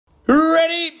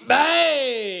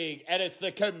And it's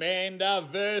the Commander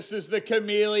versus the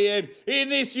Chameleon in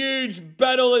this huge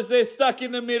battle as they're stuck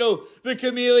in the middle. The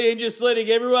Chameleon just letting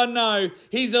everyone know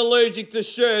he's allergic to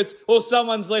shirts or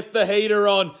someone's left the heater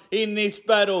on in this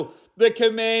battle. The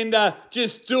Commander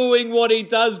just doing what he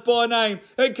does by name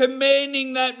and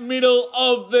commanding that middle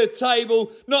of the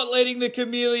table, not letting the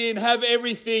Chameleon have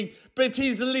everything, but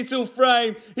his little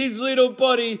frame, his little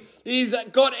body, he's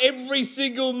got every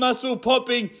single muscle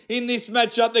popping in this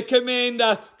matchup. The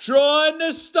Commander trying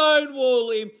to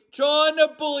stonewall him, trying to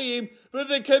bully him, but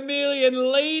the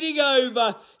Chameleon leading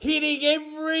over, hitting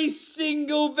every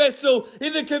single vessel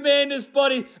in the Commander's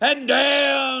body, and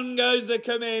down goes the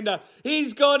Commander.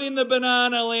 He's got in the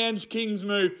Banana Lounge Kings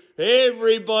move,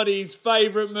 everybody's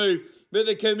favourite move, but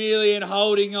the Chameleon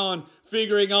holding on,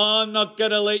 figuring, I'm not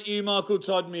going to let you Michael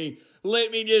Todd me.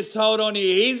 Let me just hold on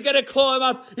here. He's going to climb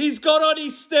up. He's got on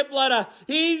his step ladder.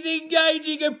 He's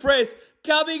engaging a press.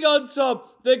 Coming on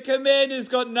top. The Commander's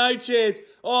got no chance.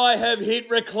 I have hit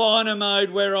recliner mode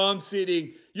where I'm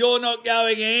sitting. You're not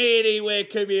going anywhere,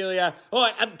 Chameleon.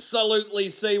 I absolutely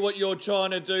see what you're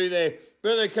trying to do there.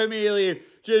 But the Chameleon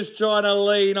just trying to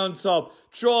lean on top.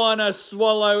 Trying to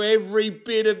swallow every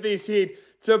bit of this hit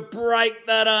to break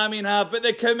that arm in half. But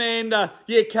the Commander,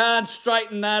 you can't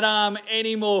straighten that arm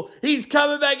anymore. He's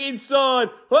coming back inside.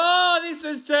 Oh, this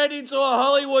has turned into a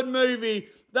Hollywood movie.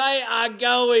 They are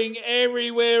going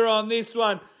everywhere on this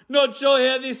one. Not sure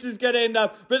how this is going to end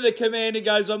up, but the Commander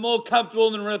goes, I'm more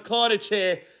comfortable in a recliner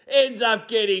chair. Ends up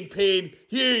getting pinned.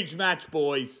 Huge match,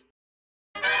 boys.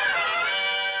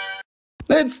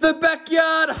 It's the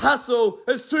Backyard Hustle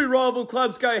as two rival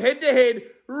clubs go head-to-head.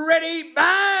 Ready,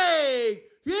 bang!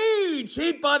 Huge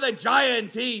hit by the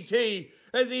Giant TT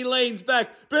as he leans back,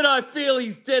 but I feel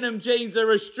his denim jeans are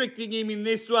restricting him in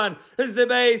this one as the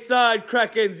Bayside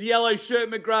Kraken's yellow shirt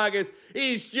McGragas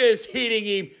is just hitting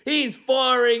him. He's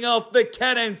firing off the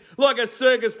cannons like a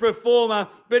circus performer,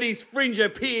 but his fringe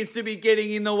appears to be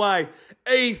getting in the way.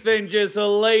 Ethan just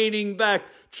leaning back,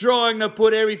 trying to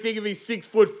put everything of his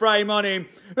 6-foot frame on him.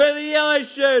 But the yellow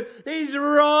shirt, he's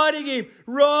riding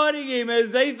him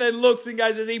as Ethan looks and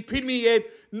goes, has he pinned me yet?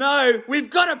 No, we've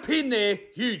got a pin there.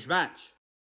 Huge match.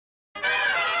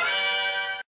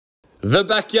 The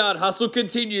Backyard Hustle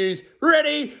continues.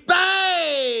 Ready,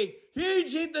 bang!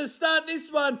 Huge hit to start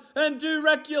this one, and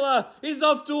Dracula is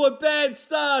off to a bad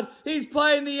start. He's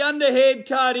playing the underhand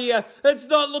card here. It's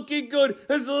not looking good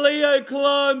as Leo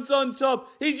climbs on top.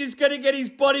 He's just going to get his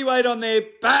body weight on there.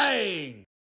 Bang!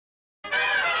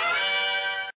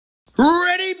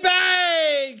 Ready,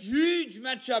 bang! Huge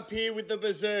matchup here with the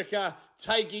Berserker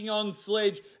taking on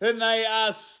Sledge, and they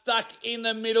are stuck in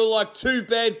the middle like two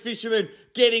bad fishermen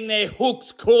getting their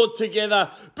hooks caught together.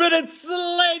 But it's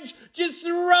Sledge just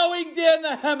throwing down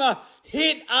the hammer,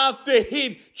 hit after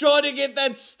hit, trying to get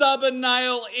that stubborn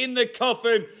nail in the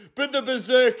coffin. But the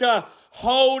Berserker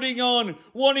holding on,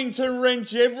 wanting to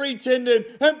wrench every tendon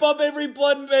and pop every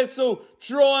blood vessel,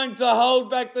 trying to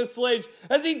hold back the Sledge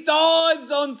as he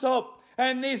dives on top.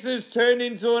 And this has turned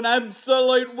into an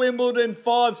absolute Wimbledon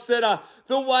 5-setter.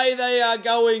 The way they are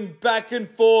going back and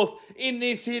forth in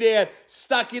this hit out,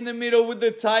 stuck in the middle with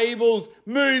the tables,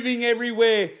 moving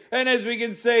everywhere. And as we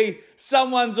can see,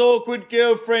 someone's awkward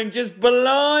girlfriend just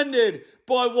blinded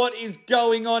by what is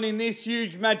going on in this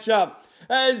huge matchup.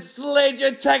 As Sledge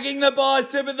attacking the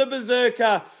bicep of the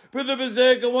Berserker. But the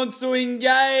Berserker wants to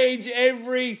engage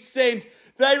every cent.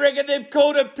 They reckon they've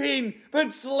called a pin,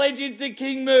 but Sledge hits a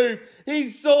king move.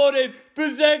 He's sorted.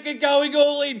 Berserker going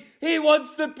all in. He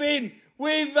wants the pin.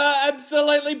 We've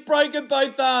absolutely broken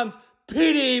both arms.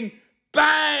 Pin him.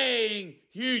 Bang!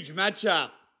 Huge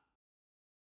matchup.